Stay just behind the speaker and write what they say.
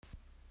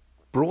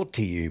Brought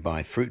to you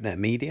by FruitNet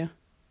Media,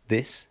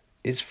 this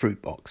is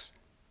Fruitbox.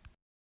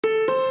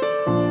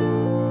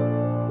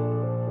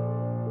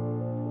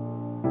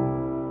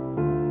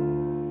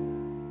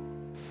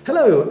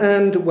 Hello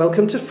and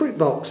welcome to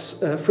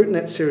Fruitbox, a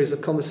FruitNet series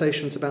of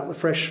conversations about the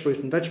fresh fruit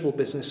and vegetable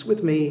business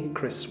with me,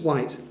 Chris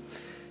White.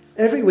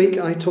 Every week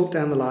I talk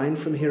down the line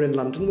from here in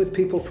London with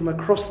people from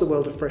across the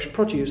world of fresh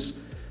produce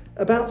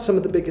about some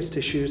of the biggest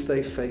issues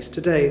they face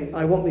today.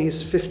 I want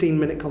these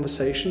 15-minute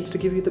conversations to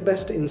give you the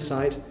best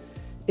insight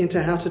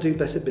into how to do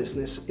better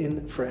business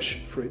in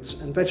fresh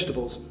fruits and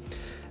vegetables.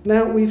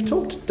 Now, we've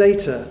talked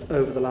data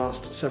over the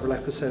last several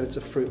episodes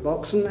of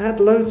Fruitbox and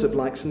had loads of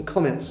likes and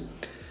comments.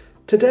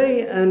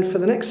 Today and for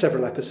the next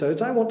several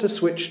episodes, I want to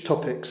switch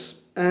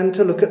topics and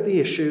to look at the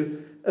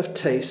issue of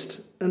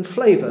taste and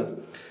flavour.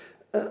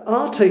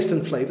 Are taste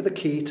and flavour the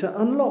key to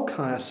unlock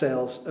higher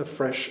sales of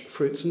fresh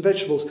fruits and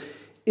vegetables?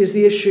 Is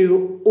the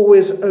issue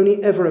always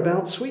only ever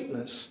about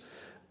sweetness?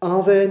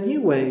 Are there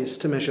new ways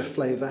to measure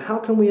flavour? How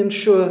can we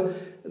ensure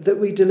that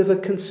we deliver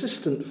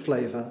consistent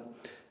flavour?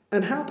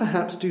 And how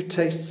perhaps do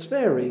tastes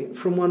vary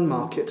from one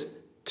market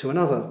to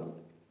another?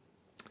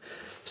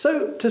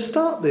 So to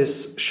start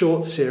this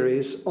short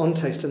series on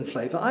taste and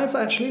flavour, I've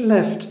actually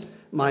left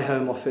my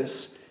home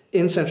office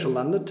in central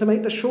London to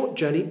make the short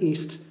journey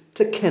east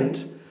to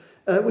Kent,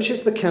 which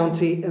is the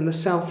county in the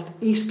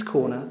south-east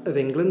corner of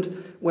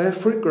England, where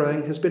fruit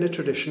growing has been a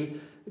tradition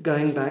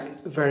going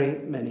back very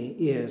many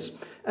years.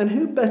 And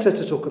who better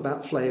to talk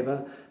about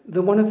flavour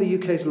than one of the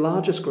UK's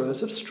largest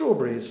growers of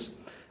strawberries?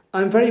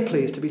 I'm very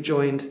pleased to be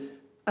joined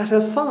at her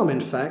farm, in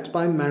fact,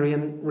 by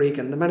Marion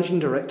Regan, the Managing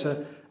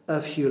Director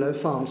of Hugh, Lowe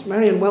Farms.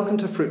 Marion, welcome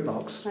to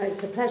Fruitbox. Oh,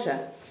 it's a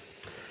pleasure.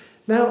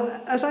 Now,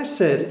 as I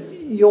said,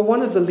 you're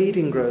one of the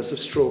leading growers of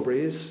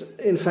strawberries,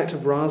 in fact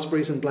of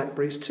raspberries and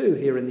blackberries too,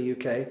 here in the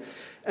UK,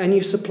 and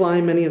you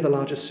supply many of the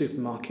largest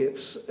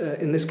supermarkets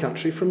in this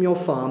country from your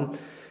farm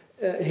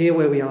here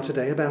where we are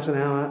today, about an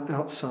hour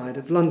outside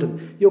of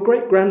London. Your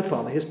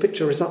great-grandfather, his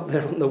picture is up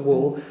there on the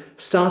wall,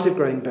 started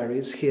growing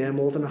berries here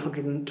more than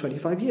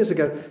 125 years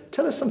ago.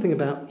 Tell us something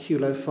about Hugh,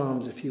 Lowe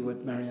Farms, if you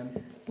would,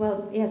 Marion.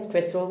 Well, yes,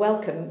 Chris, well,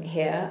 welcome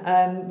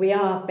here. We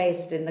are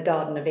based in the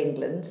Garden of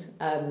England,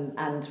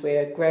 and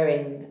we're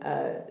growing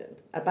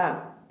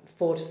about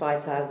 4,000 to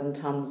 5,000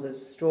 tonnes of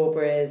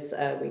strawberries.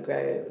 We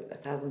grow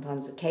 1,000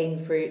 tonnes of cane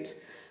fruit.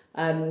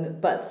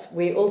 But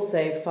we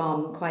also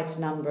farm quite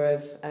a number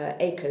of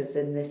acres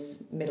in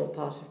this middle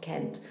part of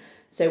Kent.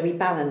 So we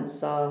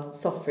balance our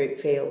soft fruit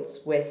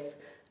fields with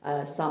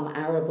some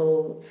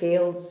arable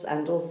fields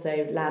and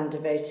also land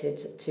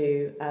devoted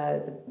to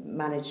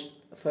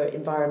for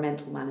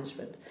environmental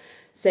management.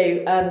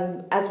 So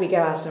as we go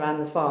out around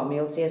the farm,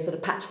 you'll see a sort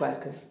of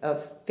patchwork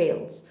of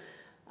fields.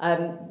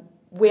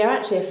 We are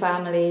actually a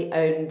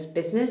family-owned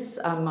business.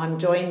 I'm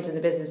joined in the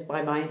business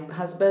by my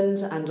husband,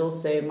 and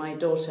also my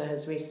daughter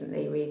has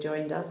recently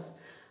rejoined us.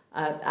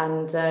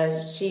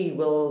 She's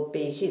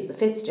the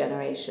fifth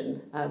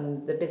generation.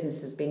 The business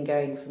has been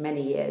going for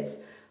many years,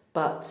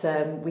 but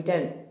we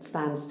don't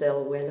stand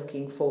still. We're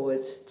looking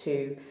forward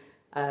to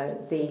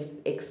the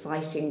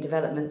exciting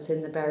developments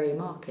in the berry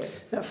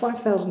market. Now,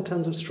 5,000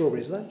 tonnes of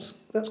strawberries,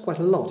 that's quite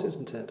a lot,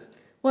 isn't it?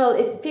 Well,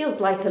 it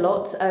feels like a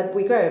lot.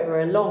 We grow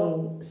over a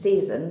long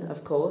season,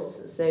 of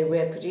course, so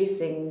we're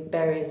producing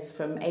berries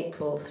from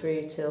April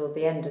through till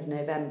the end of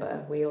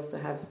November. We also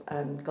have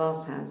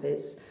glass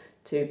houses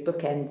to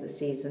bookend the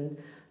season,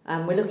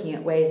 and we're looking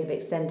at ways of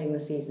extending the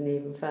season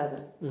even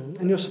further.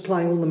 Mm-hmm. And you're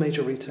supplying all the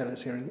major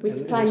retailers here in We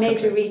supply in this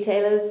major country.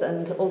 retailers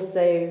and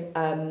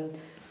also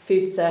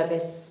food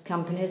service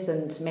companies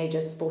and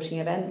major sporting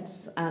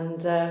events,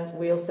 and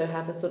we also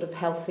have a sort of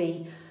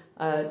healthy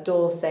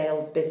door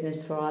sales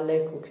business for our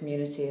local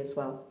community as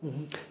well.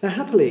 Mm-hmm. Now,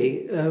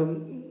 happily,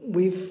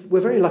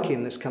 we're very lucky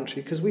in this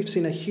country because we've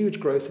seen a huge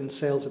growth in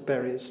sales of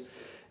berries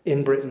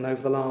in Britain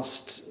over the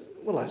last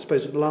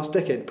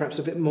decade, perhaps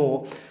a bit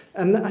more.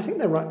 And I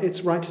think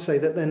it's right to say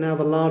that they're now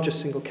the largest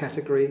single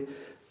category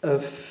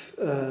of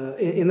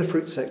in the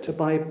fruit sector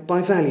by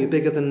value,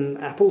 bigger than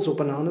apples or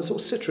bananas or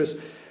citrus.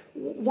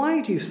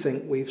 Why do you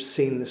think we've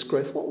seen this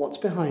growth? What's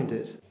behind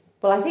it?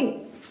 Well, I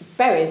think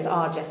berries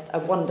are just a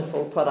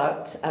wonderful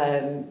product.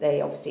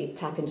 They obviously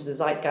tap into the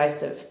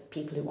zeitgeist of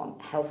people who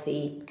want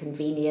healthy,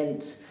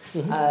 convenient,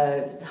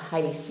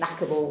 highly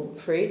snackable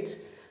fruit.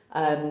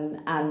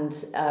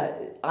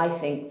 I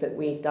think that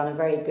we've done a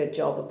very good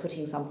job of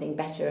putting something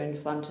better in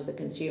front of the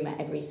consumer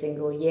every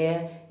single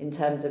year in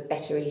terms of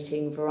better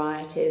eating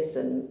varieties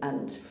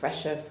and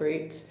fresher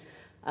fruit.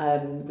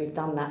 We've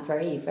done that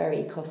very,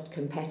 very cost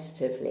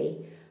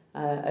competitively.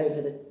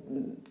 Over the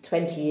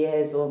 20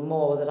 years or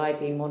more that I've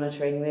been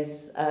monitoring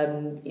this,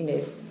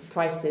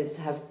 prices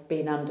have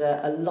been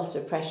under a lot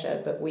of pressure,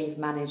 but we've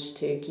managed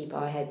to keep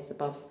our heads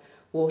above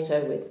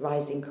water with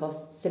rising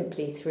costs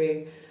simply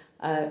through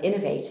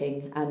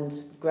innovating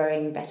and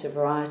growing better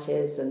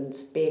varieties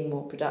and being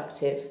more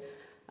productive,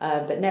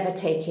 but never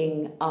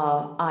taking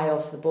our eye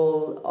off the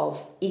ball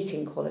of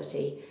eating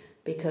quality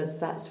because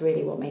that's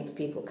really what makes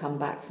people come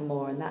back for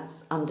more, and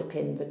that's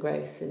underpinned the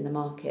growth in the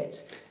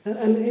market.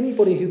 And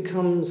anybody who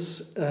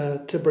comes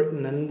to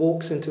Britain and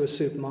walks into a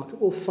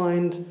supermarket will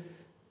find,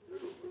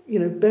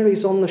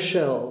 berries on the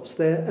shelves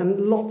there,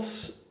 and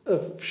lots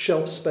of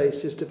shelf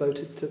space is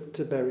devoted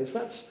to berries.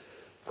 That's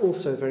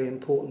also very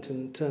important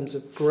in terms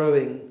of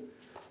growing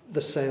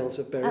the sales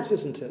of berries,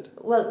 isn't it?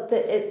 Well,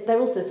 they're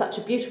also such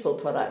a beautiful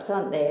product,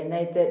 aren't they? And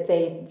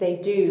they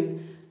do,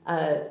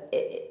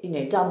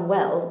 done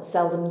well,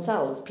 sell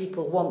themselves.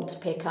 People want to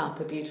pick up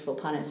a beautiful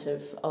punnet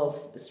of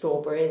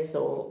strawberries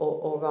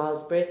or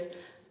raspberries.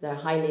 They're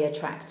highly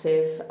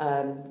attractive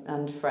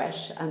and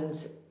fresh,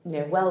 and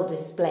well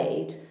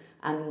displayed,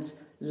 and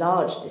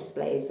large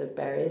displays of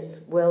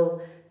berries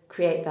will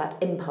create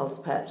that impulse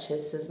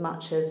purchase as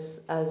much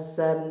as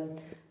the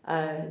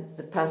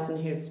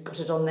person who's got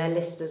it on their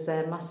list as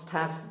their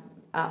must-have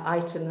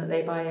item that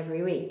they buy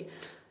every week.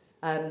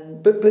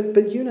 But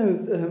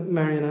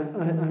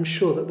Marion, I'm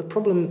sure that the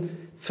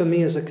problem for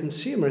me as a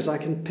consumer is I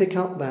can pick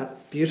up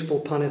that beautiful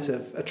punnet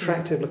of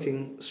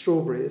attractive-looking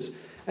strawberries,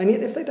 and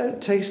yet if they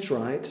don't taste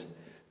right,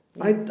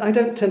 I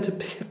don't tend to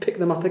pick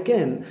them up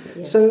again.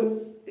 Yeah.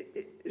 So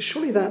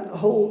surely that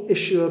whole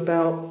issue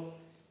about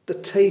the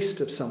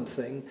taste of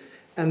something,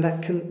 and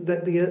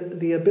that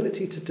the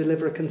ability to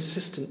deliver a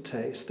consistent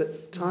taste,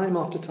 that time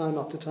after time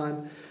after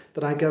time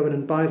that I go in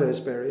and buy those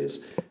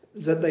berries,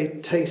 that they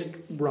taste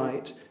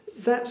right,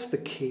 that's the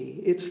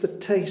key. It's the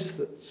taste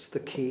that's the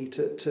key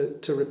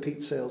to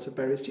repeat sales of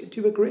berries.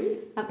 Do you agree?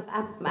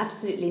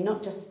 Absolutely,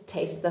 not just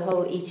taste, the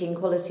whole eating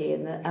quality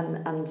and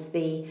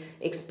the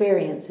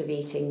experience of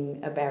eating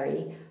a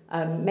berry.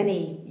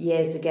 Many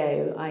years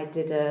ago, I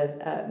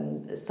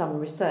did some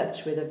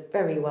research with a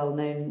very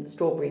well-known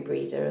strawberry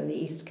breeder on the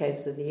east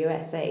coast of the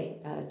USA,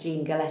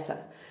 Gene Galetta,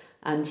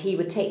 and he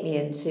would take me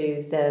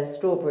into the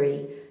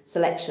strawberry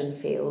selection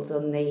field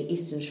on the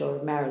eastern shore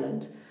of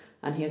Maryland,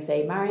 and he would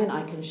say, "Marion,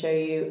 I can show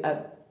you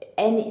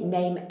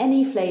name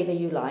any flavour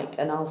you like,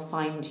 and I'll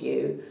find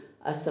you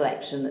a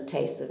selection that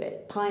tastes of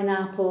it.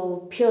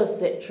 Pineapple, pure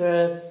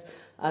citrus,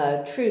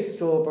 true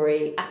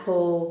strawberry,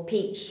 apple,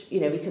 peach,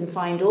 we can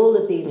find all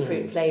of these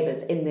fruit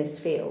flavours in this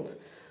field.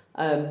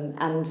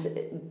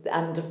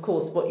 And of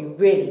course what you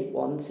really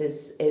want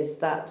is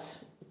that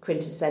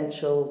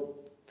quintessential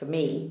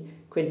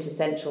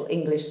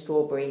English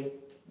strawberry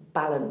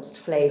balanced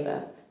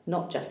flavour,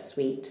 not just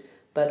sweet,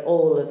 but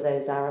all of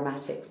those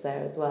aromatics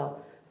there as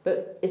well.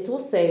 But it's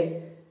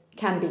also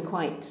can be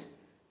quite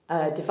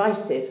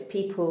divisive.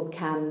 People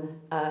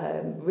can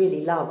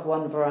really love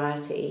one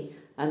variety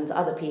and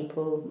other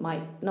people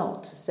might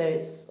not. So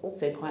it's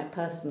also quite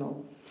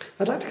personal.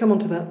 I'd like to come on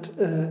to that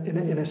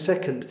in a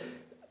second.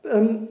 A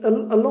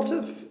lot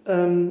of,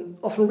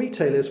 often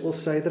retailers will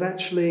say that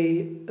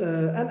actually,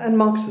 and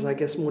marketers I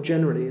guess more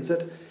generally, is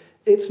that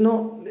it's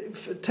not,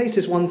 taste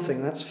is one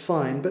thing, that's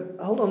fine, but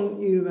hold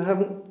on, you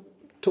haven't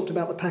talked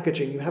about the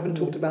packaging, you haven't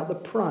talked about the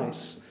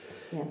price.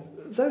 Yeah.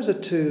 Those are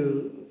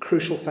two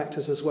crucial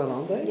factors as well,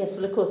 aren't they? Yes,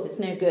 well of course it's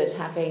no good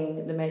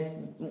having the most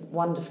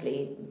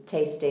wonderfully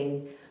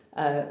tasting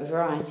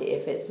variety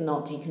if it's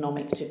not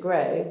economic to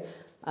grow,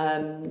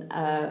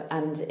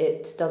 and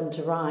it doesn't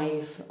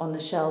arrive on the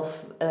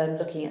shelf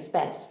looking its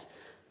best,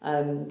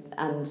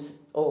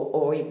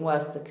 or even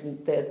worse,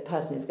 the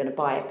person who's going to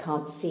buy it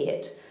can't see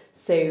it.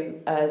 So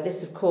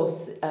this of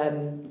course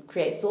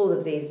creates all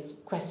of these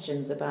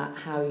questions about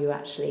how you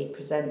actually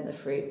present the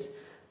fruit,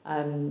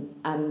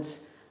 but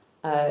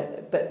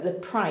the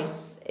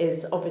price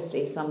is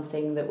obviously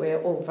something that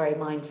we're all very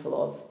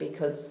mindful of,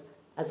 because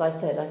as I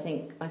said, I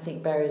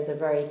think berries are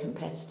very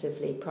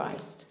competitively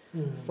priced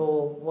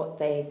for what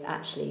they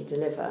actually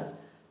deliver.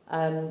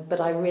 But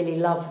I really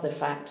love the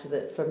fact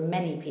that for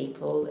many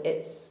people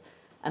it's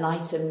an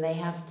item they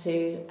have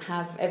to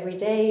have every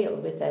day or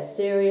with their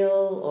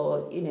cereal,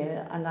 or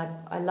and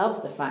I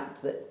love the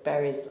fact that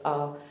berries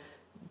are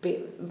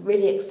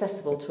really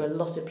accessible to a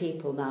lot of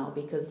people now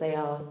because they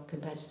are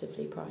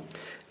competitively priced.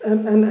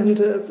 And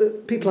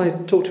the people I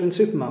talk to in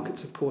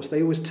supermarkets, of course,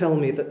 they always tell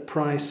me that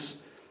price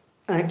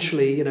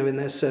actually, in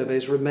their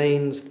surveys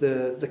remains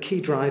the key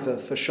driver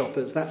for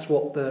shoppers. That's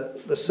what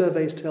the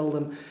surveys tell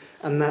them,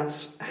 and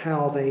that's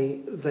how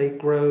they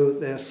grow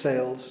their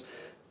sales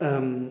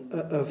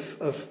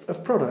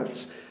of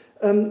products.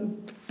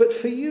 But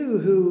for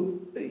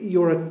you,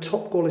 you're a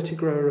top quality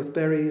grower of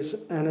berries,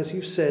 and as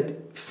you've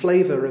said,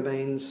 flavour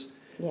remains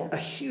a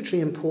hugely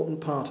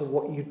important part of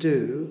what you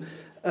do,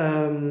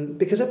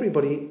 because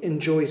everybody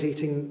enjoys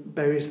eating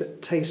berries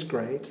that taste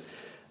great.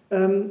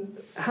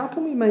 How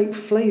can we make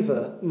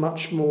flavour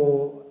much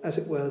more, as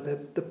it were,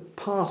 the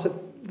part of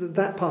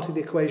that part of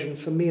the equation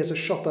for me as a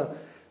shopper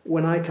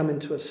when I come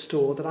into a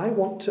store, that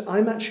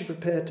I'm actually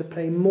prepared to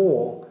pay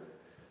more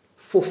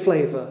for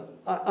flavour.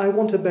 I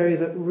want a berry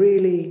that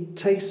really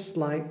tastes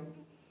like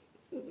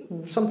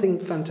something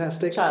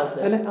fantastic.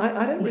 Childhood. And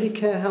I don't really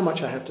care how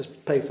much I have to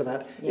pay for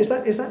that. Yeah.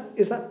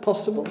 Is that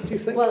possible, do you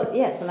think? Well,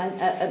 yes,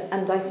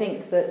 and I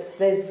think that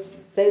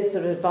those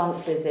sort of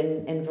advances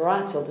in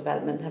varietal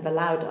development have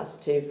allowed us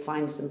to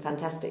find some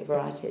fantastic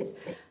varieties,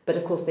 but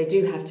of course they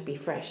do have to be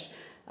fresh.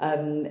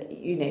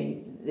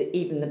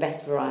 Even the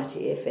best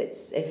variety, if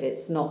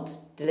it's not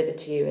delivered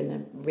to you in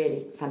a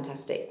really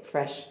fantastic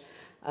fresh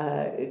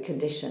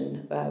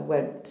condition,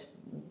 won't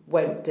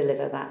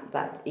deliver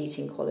that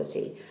eating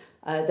quality.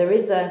 There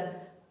is a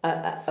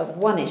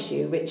one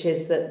issue, which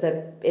is that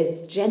there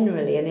is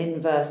generally an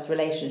inverse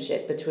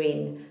relationship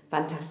between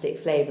fantastic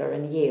flavour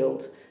and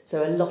yield.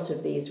 So a lot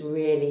of these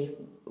really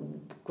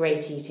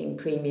great eating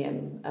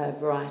premium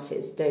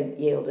varieties don't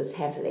yield as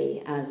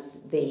heavily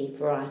as the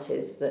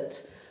varieties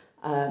that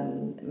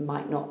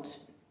might not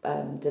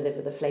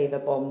deliver the flavour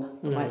bomb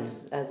quite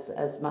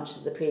as much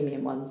as the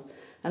premium ones.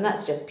 And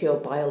that's just pure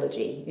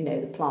biology.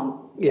 The plant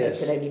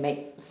can only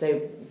make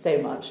so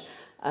much.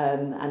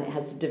 And it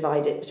has to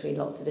divide it between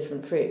lots of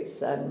different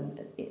fruits.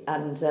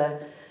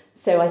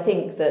 So I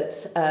think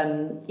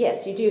that,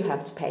 yes, you do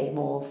have to pay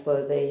more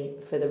for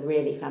the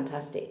really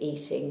fantastic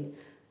eating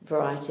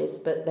varieties,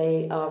 but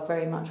they are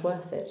very much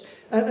worth it.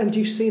 And do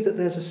you see that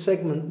there's a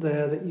segment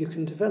there that you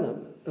can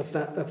develop of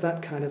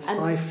that kind of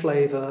high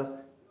flavour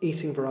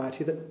eating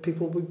variety that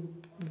people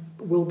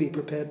will be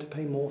prepared to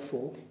pay more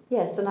for?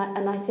 Yes, and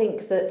I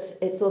think that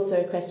it's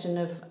also a question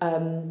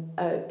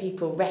of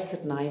people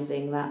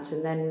recognising that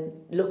and then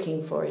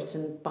looking for it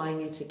and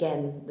buying it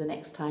again the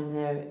next time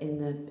they're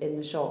in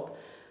the shop.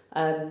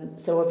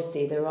 So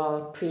obviously there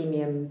are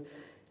premium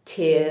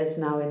tiers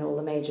now in all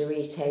the major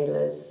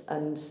retailers,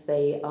 and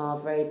they are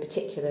very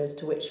particular as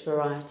to which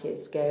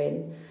varieties go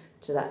in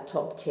to that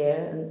top tier.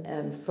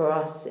 And for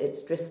us,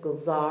 it's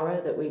Driscoll's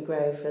Zara that we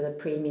grow for the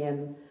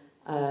premium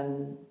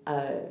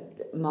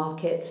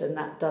market, and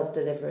that does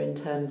deliver in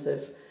terms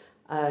of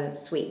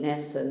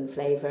sweetness and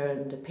flavour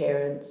and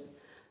appearance.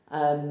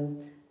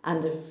 And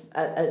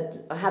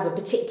I have a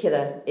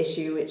particular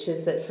issue, which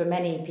is that for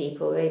many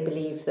people they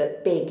believe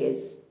that big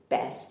is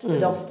best,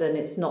 but often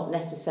it's not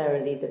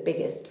necessarily the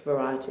biggest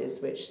varieties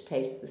which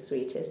taste the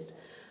sweetest.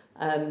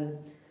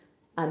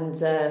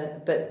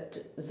 But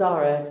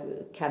Zara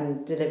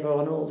can deliver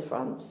on all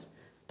fronts,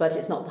 but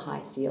it's not the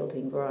highest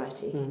yielding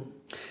variety.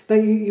 Now,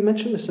 you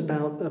mentioned this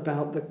about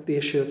the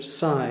issue of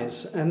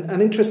size,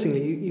 and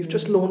interestingly, you've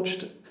just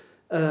launched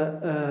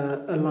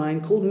a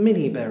line called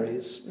mini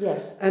berries.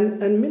 Yes.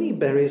 And mini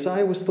berries,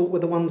 I always thought, were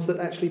the ones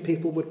that actually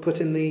people would put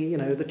in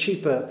the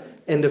cheaper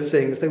end of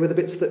things. They were the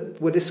bits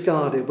that were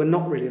discarded, were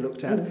not really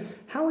looked at.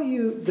 How are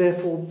you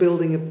therefore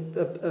building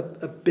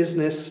a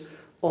business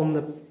on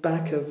the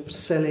back of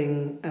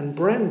selling and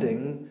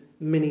branding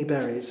mini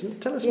berries? And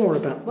tell us more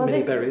about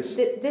mini berries.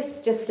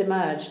 This just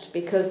emerged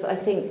because I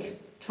think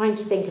trying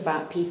to think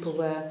about people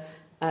were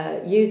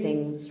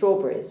using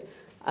strawberries.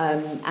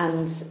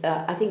 And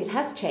I think it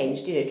has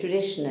changed.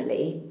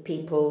 Traditionally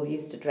people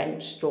used to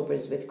drench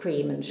strawberries with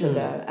cream and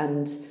sugar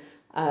and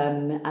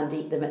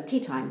eat them at tea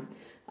time.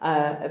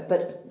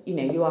 But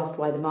you asked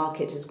why the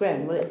market has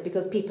grown. Well, it's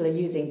because people are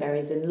using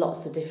berries in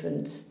lots of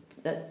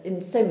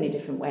in so many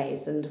different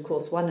ways. And of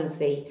course, one of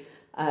the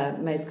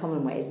most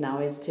common ways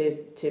now is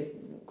to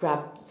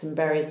grab some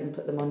berries and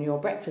put them on your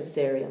breakfast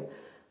cereal.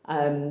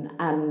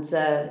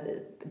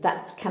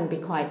 That can be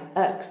quite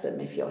irksome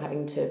if you're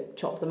having to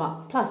chop them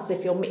up. Plus,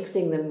 if you're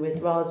mixing them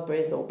with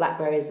raspberries or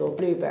blackberries or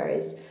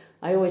blueberries,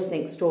 I always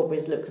think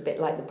strawberries look a bit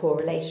like the poor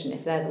relation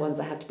if they're the ones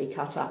that have to be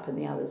cut up and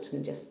the others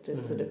can just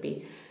sort of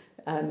be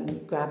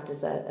grabbed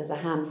as a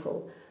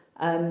handful.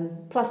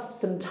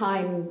 Plus some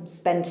time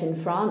spent in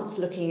France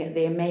looking at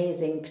the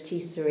amazing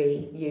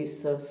patisserie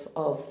use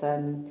of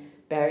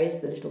berries,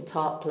 the little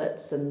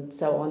tartlets and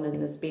so on, and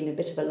there's been a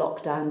bit of a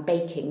lockdown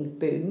baking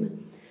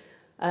boom.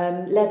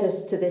 Led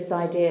us to this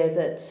idea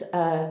that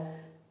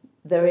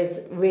there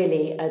is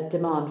really a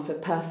demand for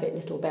perfect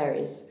little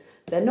berries.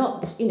 They're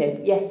not,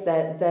 yes,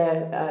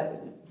 they're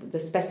the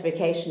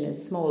specification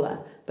is smaller,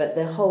 but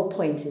the whole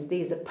point is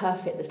these are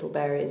perfect little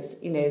berries.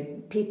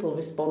 People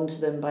respond to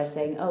them by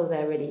saying, "Oh,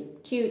 they're really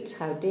cute.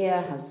 How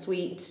dear, how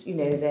sweet."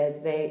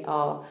 They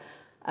are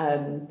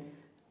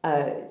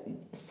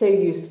so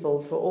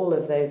useful for all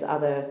of those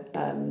other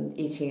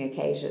eating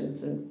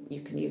occasions, and you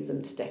can use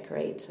them to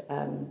decorate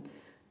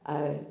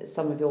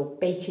some of your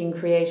baking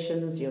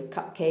creations, your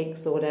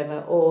cupcakes or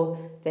whatever, or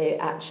they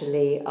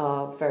actually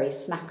are very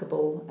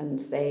snackable and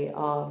they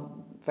are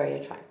very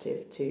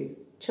attractive to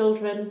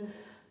children.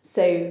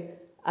 So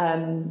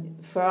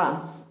for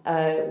us,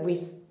 we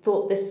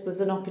thought this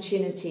was an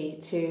opportunity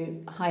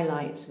to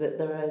highlight that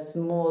there is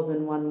more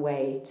than one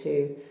way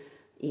to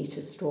eat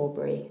a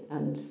strawberry,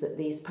 and that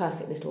these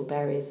perfect little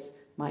berries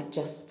might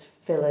just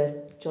fill a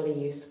jolly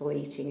useful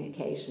eating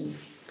occasion.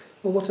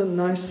 Well, what a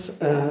nice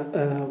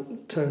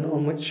tone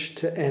on which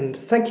to end.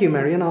 Thank you,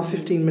 Marion. Our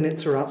 15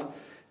 minutes are up,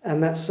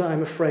 and that's,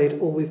 I'm afraid,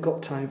 all we've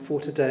got time for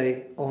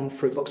today on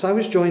Fruitbox. I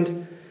was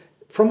joined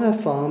from her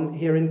farm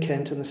here in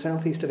Kent in the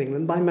southeast of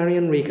England by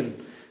Marion Regan,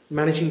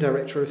 Managing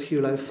Director of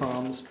Hugh, Lowe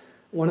Farms,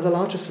 one of the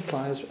largest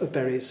suppliers of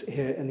berries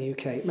here in the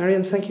UK.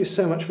 Marion, thank you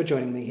so much for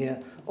joining me here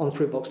on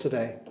Fruitbox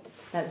today.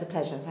 That's a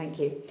pleasure, thank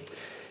you.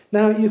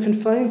 Now, you can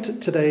find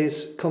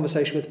today's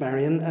conversation with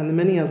Marion and the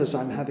many others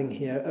I'm having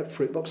here at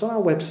Fruitbox on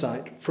our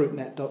website,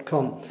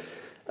 fruitnet.com.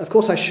 Of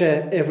course, I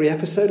share every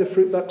episode of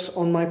Fruitbox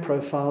on my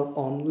profile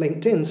on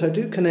LinkedIn, so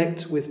do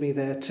connect with me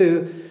there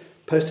too.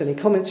 Post any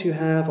comments you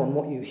have on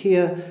what you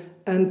hear,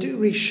 and do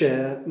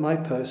reshare my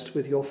post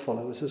with your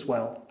followers as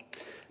well.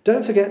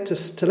 Don't forget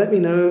to let me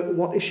know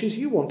what issues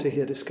you want to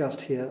hear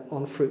discussed here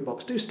on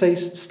Fruitbox. Do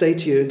stay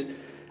tuned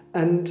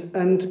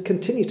and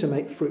continue to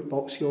make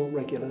Fruitbox your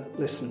regular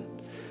listen.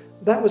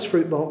 That was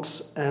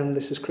Fruitbox, and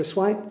this is Chris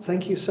White.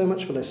 Thank you so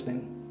much for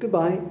listening.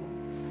 Goodbye.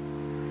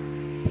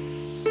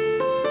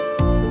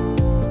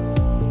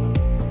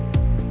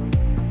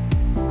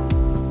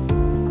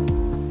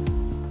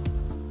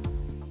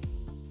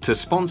 To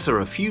sponsor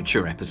a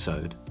future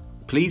episode,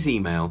 please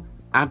email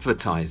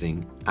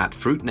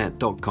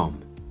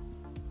advertising@fruitnet.com.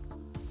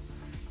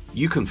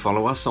 You can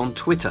follow us on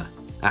Twitter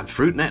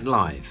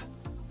 @FruitNetLive.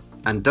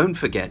 And don't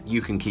forget you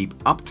can keep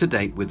up to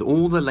date with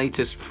all the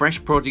latest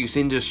fresh produce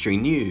industry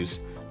news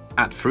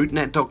at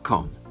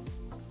fruitnet.com.